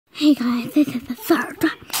Hey guys, this is the third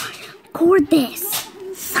time I record this.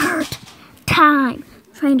 Third time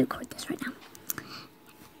trying to record this right now.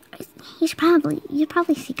 You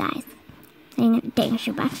probably see guys saying a dang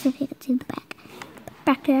shoebox if you can see the back.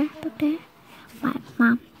 Back there. My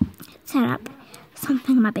mom set up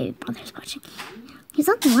something my baby brother's watching. He's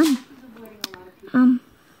on the one.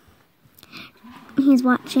 He's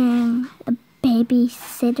watching a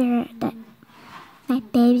babysitter that my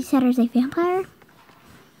babysitter's a vampire.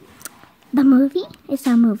 The movie is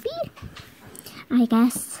a movie. I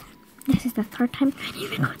guess this is the third time trying to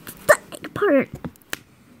record the second part.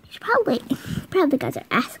 Probably guys are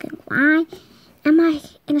asking, why am I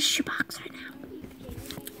in a shoebox right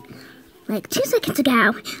now? Like 2 seconds ago,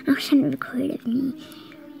 I was trying to record of me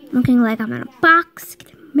looking like I'm in a box,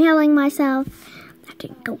 mailing myself. That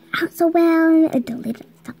didn't go out so well. I deleted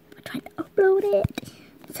stuff. I tried to upload it.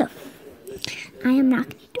 So, I am not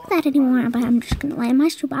going to do that anymore, but I'm just going to lay in my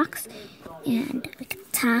shoebox and we can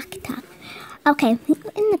talk. Okay,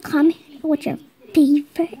 in the comment what your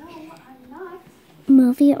favorite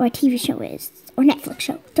movie or TV show is, or Netflix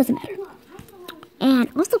show, doesn't matter. And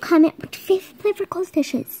also comment what your favorite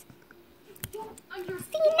goldfish is.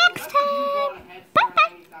 See you next time. Bye.